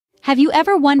Have you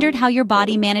ever wondered how your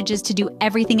body manages to do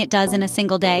everything it does in a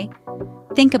single day?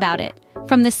 Think about it.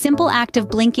 From the simple act of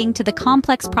blinking to the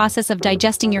complex process of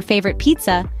digesting your favorite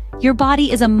pizza, your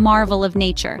body is a marvel of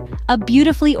nature, a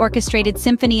beautifully orchestrated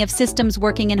symphony of systems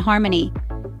working in harmony.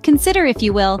 Consider, if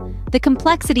you will, the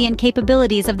complexity and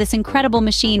capabilities of this incredible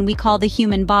machine we call the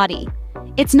human body.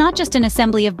 It's not just an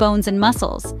assembly of bones and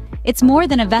muscles. It's more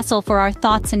than a vessel for our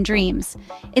thoughts and dreams.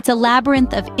 It's a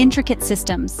labyrinth of intricate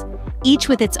systems, each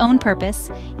with its own purpose,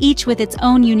 each with its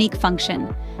own unique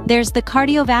function. There's the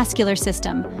cardiovascular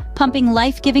system, pumping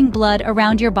life-giving blood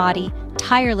around your body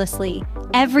tirelessly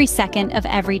every second of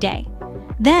every day.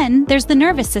 Then there's the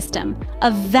nervous system, a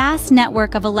vast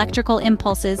network of electrical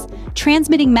impulses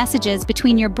transmitting messages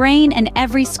between your brain and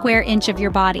every square inch of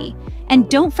your body. And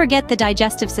don't forget the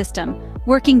digestive system,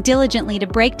 working diligently to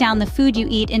break down the food you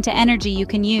eat into energy you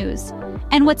can use.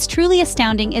 And what's truly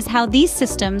astounding is how these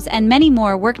systems and many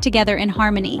more work together in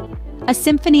harmony. A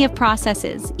symphony of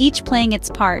processes, each playing its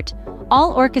part,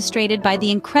 all orchestrated by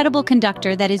the incredible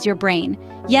conductor that is your brain.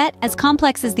 Yet, as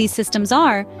complex as these systems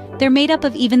are, they're made up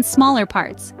of even smaller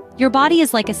parts. Your body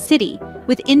is like a city,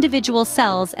 with individual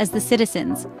cells as the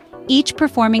citizens, each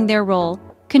performing their role,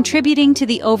 contributing to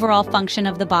the overall function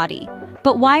of the body.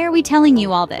 But why are we telling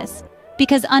you all this?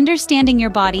 Because understanding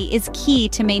your body is key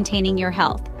to maintaining your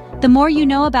health. The more you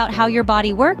know about how your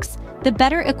body works, the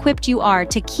better equipped you are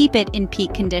to keep it in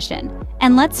peak condition.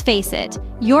 And let's face it,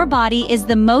 your body is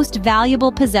the most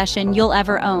valuable possession you'll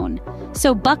ever own.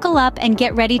 So buckle up and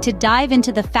get ready to dive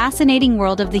into the fascinating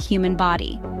world of the human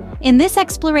body. In this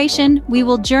exploration, we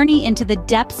will journey into the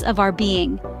depths of our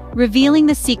being, revealing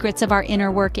the secrets of our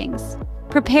inner workings.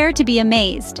 Prepare to be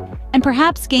amazed, and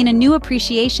perhaps gain a new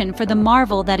appreciation for the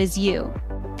marvel that is you.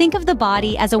 Think of the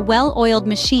body as a well-oiled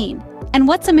machine. And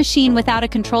what's a machine without a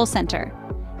control center?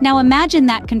 Now imagine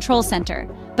that control center,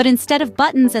 but instead of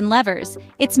buttons and levers,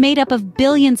 it's made up of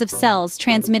billions of cells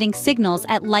transmitting signals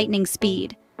at lightning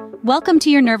speed. Welcome to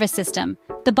your nervous system,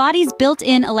 the body's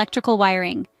built-in electrical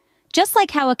wiring. Just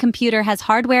like how a computer has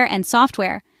hardware and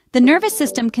software, the nervous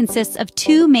system consists of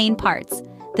two main parts: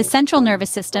 the central nervous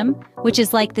system, which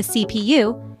is like the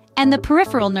CPU, and the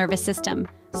peripheral nervous system,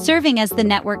 serving as the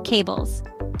network cables.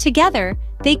 Together,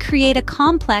 they create a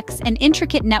complex and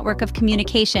intricate network of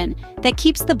communication that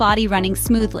keeps the body running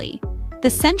smoothly.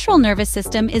 The central nervous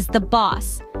system is the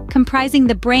boss, comprising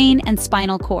the brain and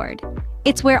spinal cord.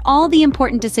 It's where all the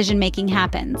important decision-making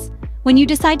happens. When you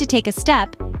decide to take a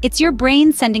step, it's your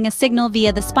brain sending a signal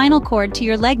via the spinal cord to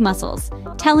your leg muscles,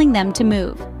 telling them to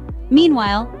move.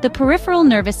 Meanwhile, the peripheral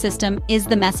nervous system is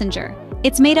the messenger.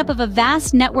 It's made up of a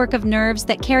vast network of nerves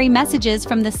that carry messages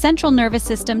from the central nervous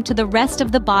system to the rest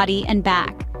of the body and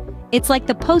back. It's like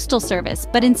the postal service,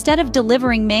 but instead of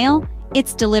delivering mail,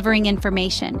 it's delivering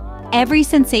information. Every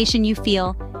sensation you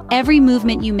feel, every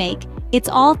movement you make, it's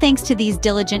all thanks to these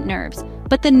diligent nerves.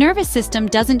 But the nervous system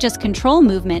doesn't just control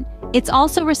movement, it's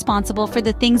also responsible for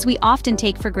the things we often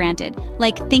take for granted,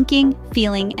 like thinking,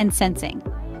 feeling, and sensing.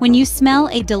 When you smell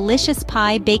a delicious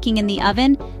pie baking in the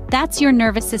oven, that's your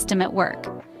nervous system at work.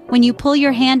 When you pull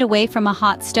your hand away from a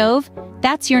hot stove,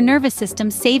 that's your nervous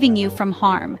system saving you from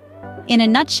harm. In a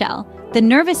nutshell, the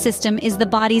nervous system is the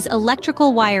body's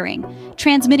electrical wiring,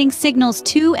 transmitting signals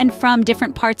to and from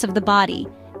different parts of the body,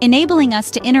 enabling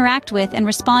us to interact with and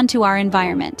respond to our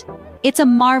environment. It's a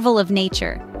marvel of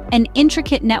nature, an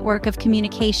intricate network of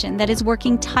communication that is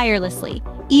working tirelessly,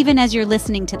 even as you're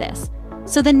listening to this.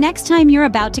 So the next time you're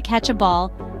about to catch a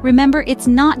ball, remember it's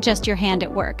not just your hand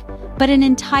at work, but an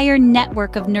entire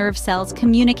network of nerve cells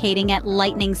communicating at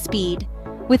lightning speed.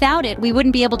 Without it, we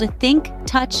wouldn't be able to think,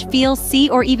 touch, feel, see,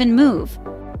 or even move.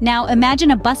 Now imagine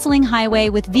a bustling highway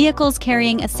with vehicles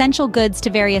carrying essential goods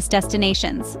to various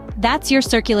destinations. That's your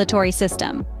circulatory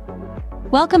system.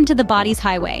 Welcome to the body's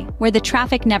highway, where the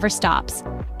traffic never stops.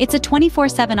 It's a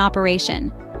 24/7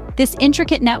 operation. This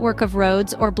intricate network of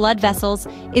roads, or blood vessels,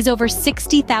 is over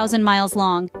 60,000 miles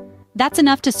long. That's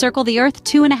enough to circle the Earth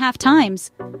 2.5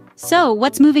 times. So,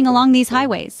 what's moving along these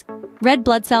highways? Red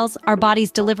blood cells, our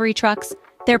body's delivery trucks.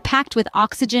 They're packed with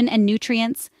oxygen and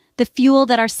nutrients, the fuel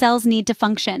that our cells need to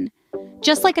function.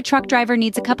 Just like a truck driver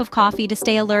needs a cup of coffee to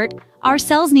stay alert, our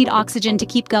cells need oxygen to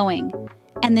keep going.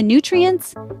 And the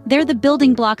nutrients? They're the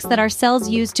building blocks that our cells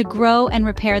use to grow and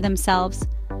repair themselves.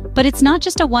 But it's not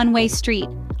just a one-way street.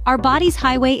 Our body's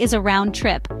highway is a round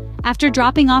trip. After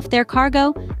dropping off their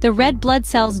cargo, the red blood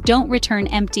cells don't return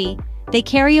empty. They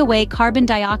carry away carbon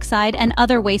dioxide and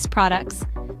other waste products.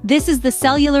 This is the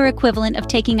cellular equivalent of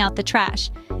taking out the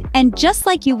trash. And just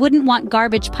like you wouldn't want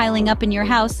garbage piling up in your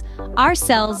house, our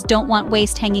cells don't want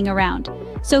waste hanging around.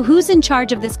 So who's in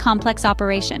charge of this complex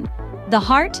operation? The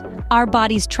heart, our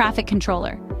body's traffic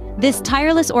controller. This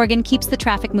tireless organ keeps the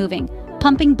traffic moving,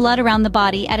 pumping blood around the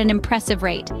body at an impressive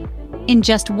rate. In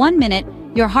just 1 minute,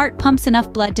 your heart pumps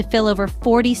enough blood to fill over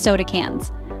 40 soda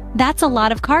cans. That's a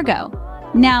lot of cargo.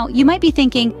 Now, you might be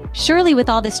thinking, surely with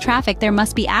all this traffic there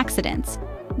must be accidents.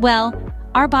 Well,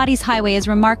 our body's highway is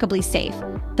remarkably safe.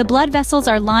 The blood vessels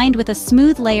are lined with a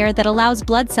smooth layer that allows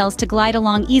blood cells to glide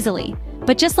along easily.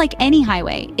 But just like any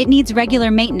highway, it needs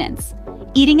regular maintenance.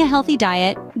 Eating a healthy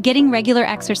diet, getting regular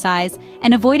exercise,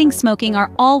 and avoiding smoking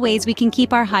are all ways we can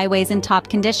keep our highways in top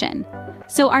condition.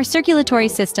 So our circulatory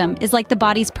system is like the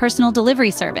body's personal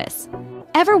delivery service.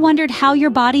 Ever wondered how your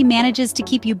body manages to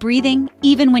keep you breathing,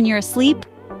 even when you're asleep?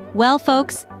 Well,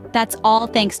 folks, that's all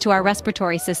thanks to our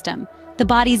respiratory system, the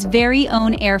body's very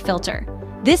own air filter.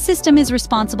 This system is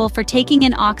responsible for taking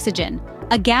in oxygen,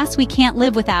 a gas we can't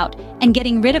live without, and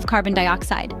getting rid of carbon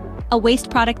dioxide, a waste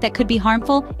product that could be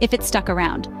harmful if it's stuck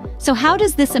around. So how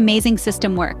does this amazing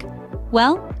system work?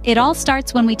 Well, it all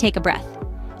starts when we take a breath.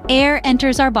 Air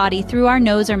enters our body through our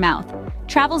nose or mouth,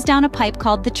 travels down a pipe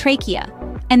called the trachea,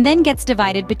 and then gets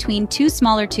divided between two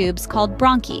smaller tubes called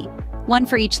bronchi, one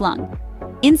for each lung.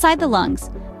 Inside the lungs,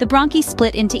 the bronchi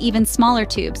split into even smaller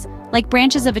tubes, like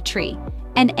branches of a tree,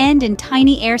 and end in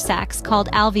tiny air sacs called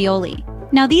alveoli.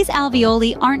 Now these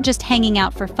alveoli aren't just hanging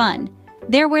out for fun.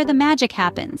 They're where the magic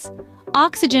happens.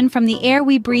 Oxygen from the air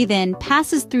we breathe in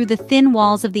passes through the thin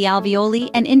walls of the alveoli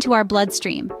and into our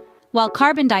bloodstream, while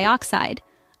carbon dioxide,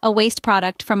 a waste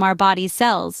product from our body's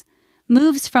cells,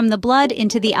 moves from the blood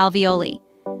into the alveoli.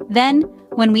 Then,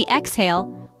 when we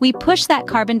exhale, we push that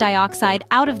carbon dioxide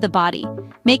out of the body,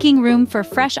 making room for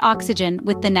fresh oxygen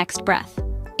with the next breath.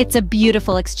 It's a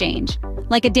beautiful exchange,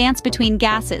 like a dance between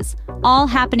gases, all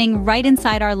happening right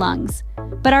inside our lungs.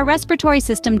 But our respiratory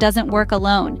system doesn't work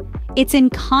alone. It's in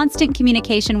constant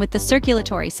communication with the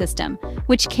circulatory system,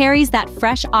 which carries that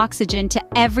fresh oxygen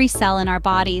to every cell in our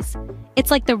bodies.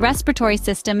 It's like the respiratory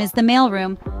system is the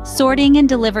mailroom, sorting and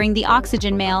delivering the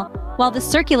oxygen mail, while the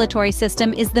circulatory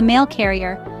system is the mail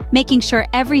carrier, making sure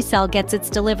every cell gets its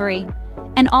delivery.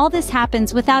 And all this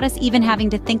happens without us even having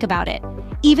to think about it.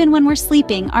 Even when we're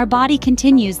sleeping, our body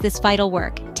continues this vital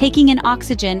work, taking in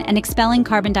oxygen and expelling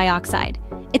carbon dioxide.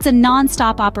 It's a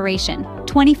non-stop operation,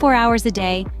 24 hours a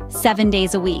day, 7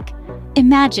 days a week.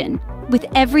 Imagine, with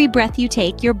every breath you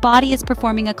take, your body is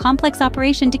performing a complex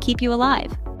operation to keep you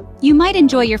alive. You might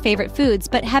enjoy your favorite foods,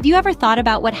 but have you ever thought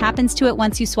about what happens to it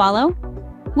once you swallow?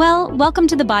 Well, welcome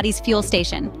to the body's fuel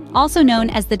station, also known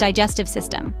as the digestive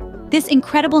system. This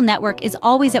incredible network is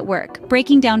always at work,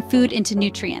 breaking down food into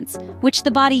nutrients, which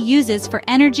the body uses for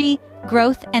energy,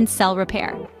 growth, and cell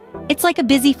repair. It's like a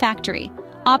busy factory,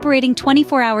 operating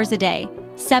 24 hours a day,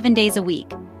 7 days a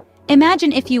week.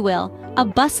 Imagine, if you will, a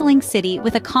bustling city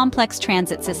with a complex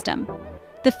transit system.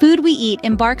 The food we eat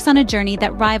embarks on a journey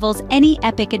that rivals any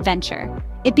epic adventure.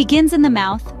 It begins in the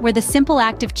mouth, where the simple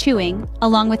act of chewing,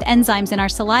 along with enzymes in our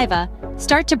saliva,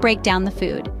 start to break down the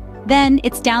food. Then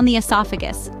it's down the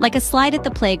esophagus, like a slide at the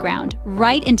playground,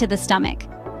 right into the stomach.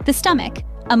 The stomach,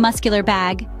 a muscular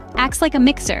bag, acts like a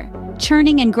mixer,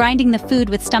 churning and grinding the food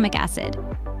with stomach acid.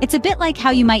 It's a bit like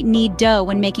how you might knead dough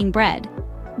when making bread.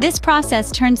 This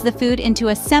process turns the food into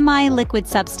a semi-liquid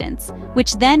substance,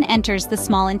 which then enters the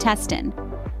small intestine.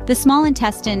 The small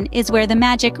intestine is where the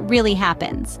magic really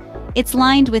happens. It's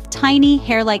lined with tiny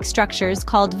hair-like structures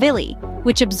called villi,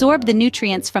 which absorb the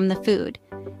nutrients from the food.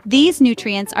 These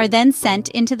nutrients are then sent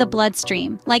into the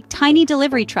bloodstream, like tiny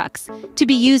delivery trucks, to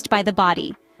be used by the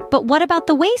body. But what about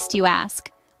the waste, you ask?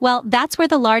 Well, that's where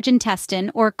the large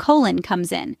intestine, or colon,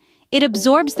 comes in. It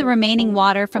absorbs the remaining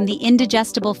water from the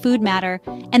indigestible food matter,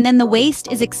 and then the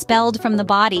waste is expelled from the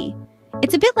body.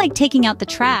 It's a bit like taking out the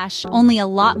trash, only a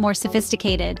lot more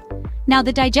sophisticated. Now,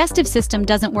 the digestive system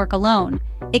doesn't work alone.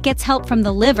 It gets help from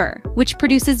the liver, which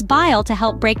produces bile to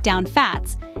help break down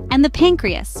fats, and the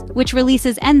pancreas, which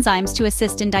releases enzymes to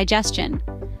assist in digestion.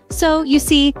 So, you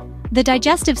see, the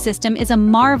digestive system is a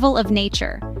marvel of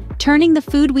nature, turning the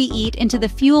food we eat into the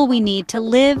fuel we need to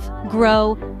live,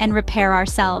 grow, and repair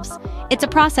ourselves. It's a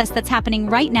process that's happening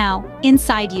right now,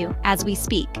 inside you, as we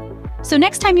speak. So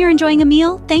next time you're enjoying a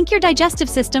meal, thank your digestive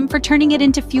system for turning it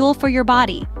into fuel for your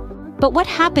body. But what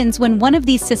happens when one of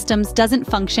these systems doesn't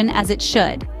function as it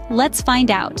should? Let's find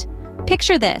out.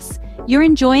 Picture this. You're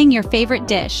enjoying your favorite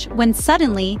dish when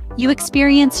suddenly you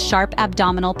experience sharp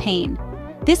abdominal pain.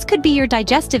 This could be your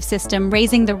digestive system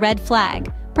raising the red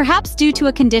flag, perhaps due to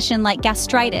a condition like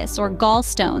gastritis or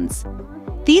gallstones.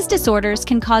 These disorders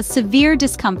can cause severe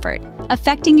discomfort,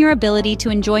 affecting your ability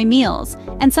to enjoy meals,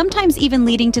 and sometimes even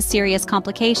leading to serious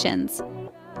complications.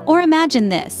 Or imagine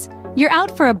this. You're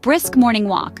out for a brisk morning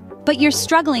walk, but you're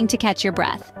struggling to catch your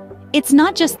breath. It's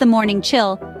not just the morning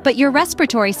chill, but your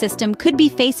respiratory system could be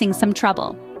facing some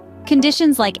trouble.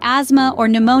 Conditions like asthma or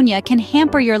pneumonia can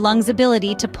hamper your lungs'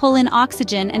 ability to pull in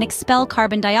oxygen and expel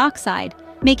carbon dioxide,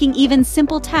 making even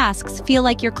simple tasks feel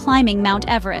like you're climbing Mount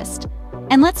Everest.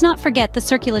 And let's not forget the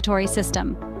circulatory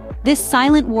system. This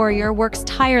silent warrior works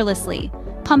tirelessly,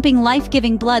 pumping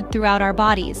life-giving blood throughout our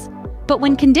bodies. But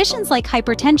when conditions like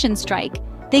hypertension strike,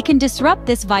 they can disrupt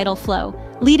this vital flow,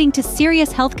 leading to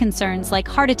serious health concerns like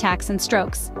heart attacks and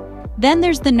strokes. Then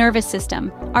there's the nervous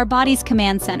system, our body's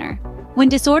command center. When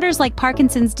disorders like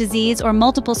Parkinson's disease or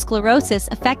multiple sclerosis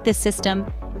affect this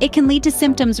system, it can lead to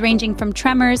symptoms ranging from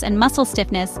tremors and muscle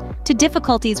stiffness to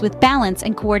difficulties with balance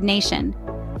and coordination.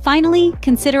 Finally,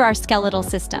 consider our skeletal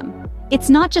system. It's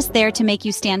not just there to make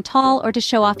you stand tall or to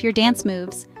show off your dance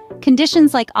moves.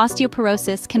 Conditions like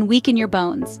osteoporosis can weaken your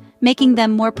bones, making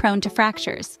them more prone to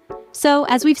fractures. So,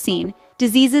 as we've seen,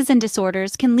 diseases and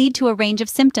disorders can lead to a range of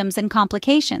symptoms and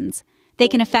complications. They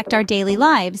can affect our daily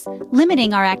lives,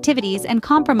 limiting our activities and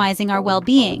compromising our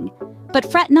well-being.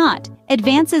 But fret not,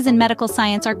 advances in medical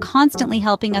science are constantly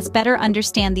helping us better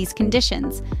understand these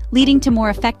conditions, leading to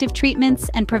more effective treatments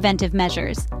and preventive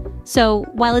measures. So,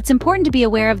 while it's important to be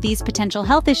aware of these potential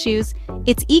health issues,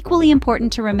 it's equally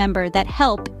important to remember that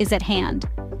help is at hand.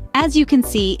 As you can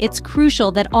see, it's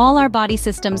crucial that all our body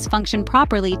systems function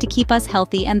properly to keep us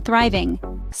healthy and thriving.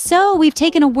 So, we've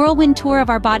taken a whirlwind tour of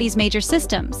our body's major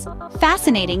systems.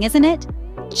 Fascinating, isn't it?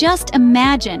 Just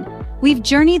imagine, we've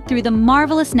journeyed through the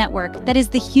marvelous network that is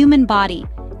the human body,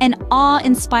 an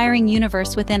awe-inspiring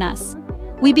universe within us.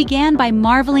 We began by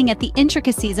marveling at the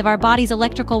intricacies of our body's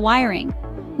electrical wiring.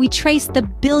 We traced the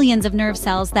billions of nerve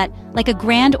cells that, like a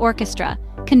grand orchestra,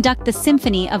 conduct the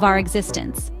symphony of our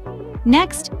existence.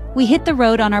 Next, we hit the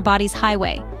road on our body's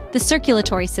highway, the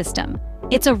circulatory system.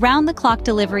 It's a round-the-clock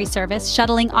delivery service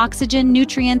shuttling oxygen,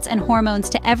 nutrients, and hormones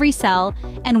to every cell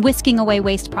and whisking away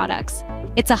waste products.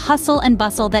 It's a hustle and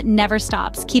bustle that never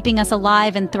stops, keeping us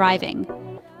alive and thriving.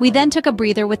 We then took a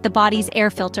breather with the body's air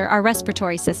filter, our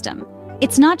respiratory system.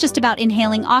 It's not just about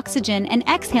inhaling oxygen and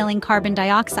exhaling carbon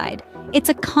dioxide. It's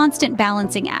a constant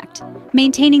balancing act,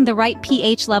 maintaining the right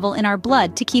pH level in our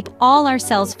blood to keep all our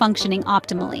cells functioning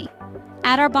optimally.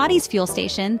 At our body's fuel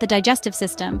station, the digestive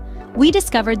system, we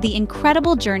discovered the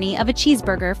incredible journey of a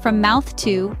cheeseburger from mouth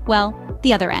to, well,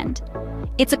 the other end.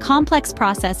 It's a complex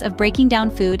process of breaking down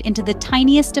food into the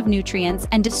tiniest of nutrients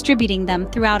and distributing them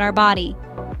throughout our body.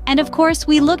 And of course,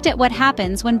 we looked at what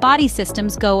happens when body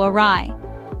systems go awry.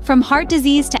 From heart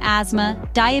disease to asthma,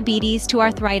 diabetes to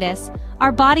arthritis,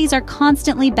 our bodies are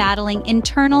constantly battling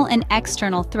internal and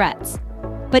external threats.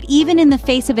 But even in the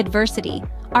face of adversity,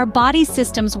 our body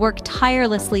systems work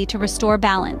tirelessly to restore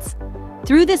balance.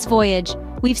 Through this voyage,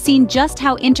 we've seen just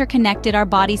how interconnected our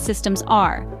body systems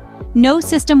are. No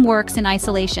system works in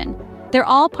isolation. They're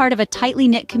all part of a tightly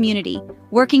knit community,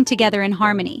 working together in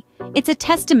harmony. It's a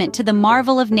testament to the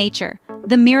marvel of nature,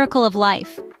 the miracle of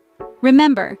life.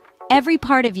 Remember, every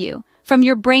part of you, from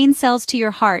your brain cells to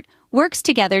your heart, works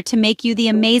together to make you the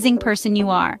amazing person you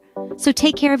are. So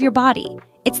take care of your body.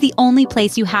 It's the only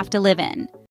place you have to live in.